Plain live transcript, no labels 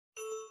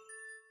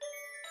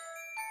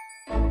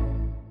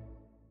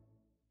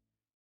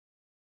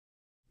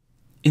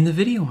In the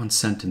video on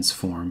sentence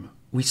form,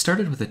 we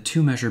started with a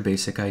two-measure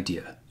basic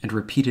idea and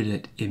repeated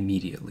it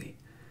immediately.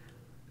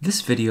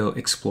 This video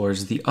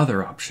explores the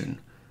other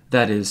option,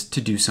 that is, to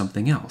do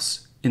something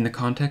else, in the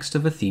context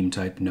of a theme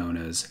type known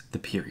as the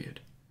period.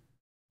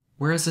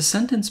 Whereas a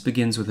sentence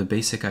begins with a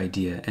basic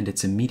idea and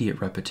its immediate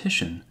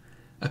repetition,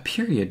 a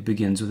period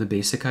begins with a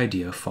basic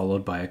idea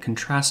followed by a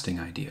contrasting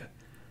idea,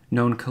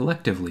 known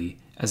collectively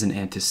as an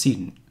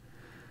antecedent.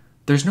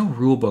 There's no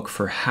rulebook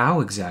for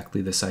how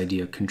exactly this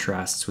idea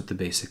contrasts with the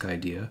basic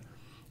idea,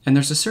 and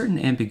there's a certain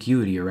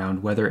ambiguity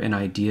around whether an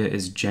idea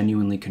is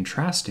genuinely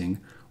contrasting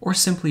or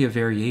simply a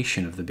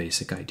variation of the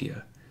basic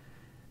idea.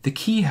 The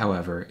key,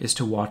 however, is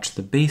to watch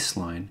the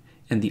baseline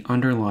and the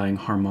underlying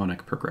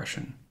harmonic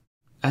progression.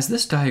 As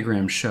this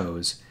diagram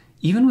shows,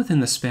 even within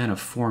the span of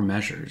 4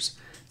 measures,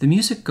 the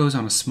music goes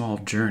on a small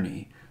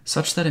journey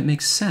such that it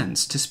makes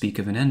sense to speak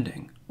of an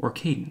ending, or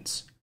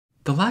cadence.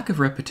 The lack of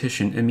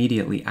repetition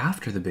immediately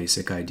after the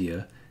basic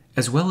idea,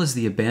 as well as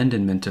the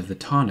abandonment of the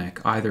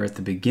tonic either at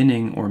the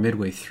beginning or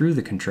midway through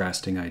the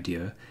contrasting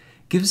idea,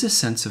 gives a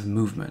sense of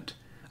movement,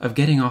 of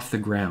getting off the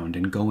ground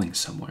and going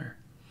somewhere.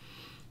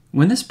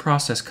 When this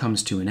process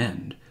comes to an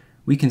end,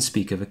 we can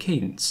speak of a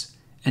cadence,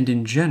 and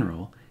in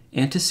general,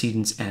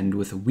 antecedents end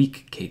with a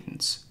weak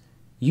cadence,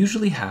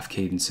 usually half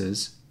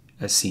cadences,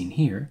 as seen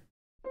here,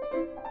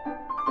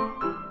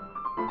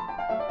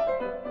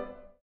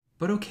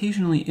 but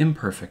occasionally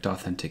imperfect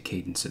authentic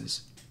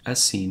cadences,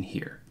 as seen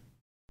here.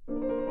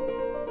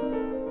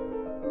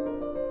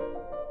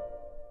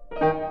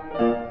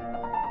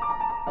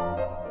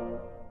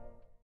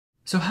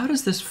 So how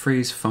does this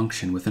phrase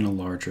function within a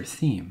larger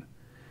theme?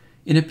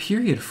 In a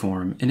period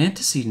form, an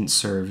antecedent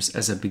serves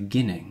as a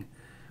beginning,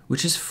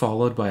 which is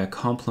followed by a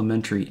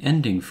complementary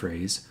ending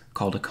phrase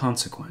called a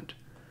consequent.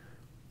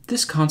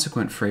 This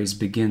consequent phrase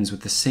begins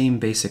with the same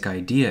basic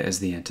idea as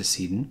the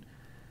antecedent,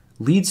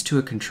 leads to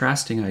a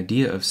contrasting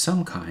idea of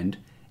some kind,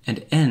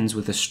 and ends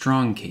with a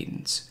strong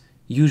cadence,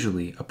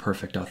 usually a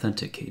perfect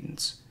authentic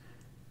cadence.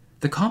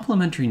 The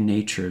complementary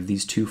nature of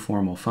these two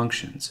formal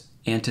functions,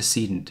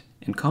 antecedent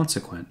and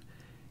consequent,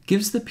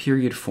 gives the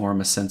period form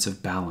a sense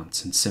of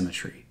balance and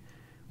symmetry,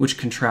 which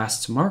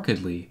contrasts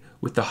markedly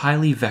with the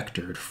highly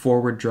vectored,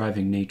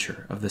 forward-driving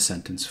nature of the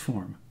sentence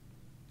form.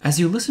 As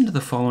you listen to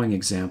the following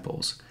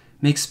examples,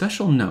 make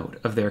special note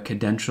of their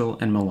cadential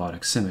and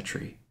melodic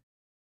symmetry.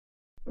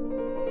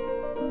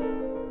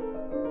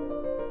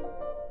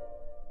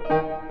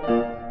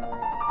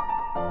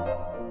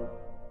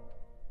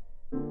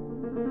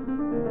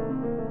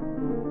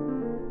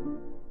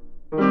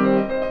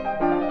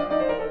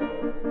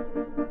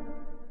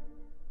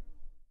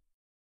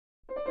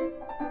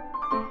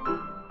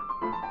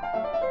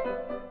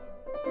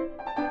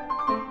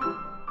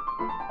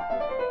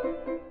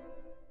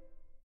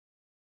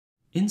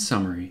 In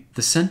summary,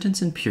 the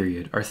sentence and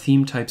period are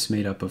theme types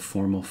made up of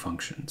formal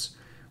functions,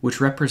 which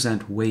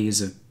represent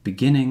ways of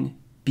beginning,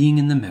 being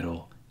in the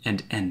middle,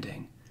 and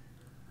ending.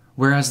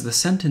 Whereas the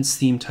sentence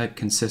theme type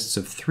consists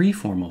of 3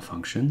 formal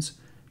functions,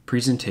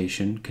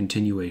 presentation,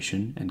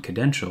 continuation, and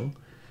cadential,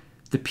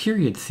 the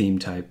period theme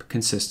type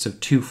consists of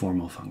 2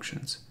 formal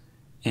functions,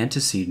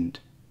 antecedent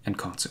and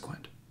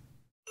consequent.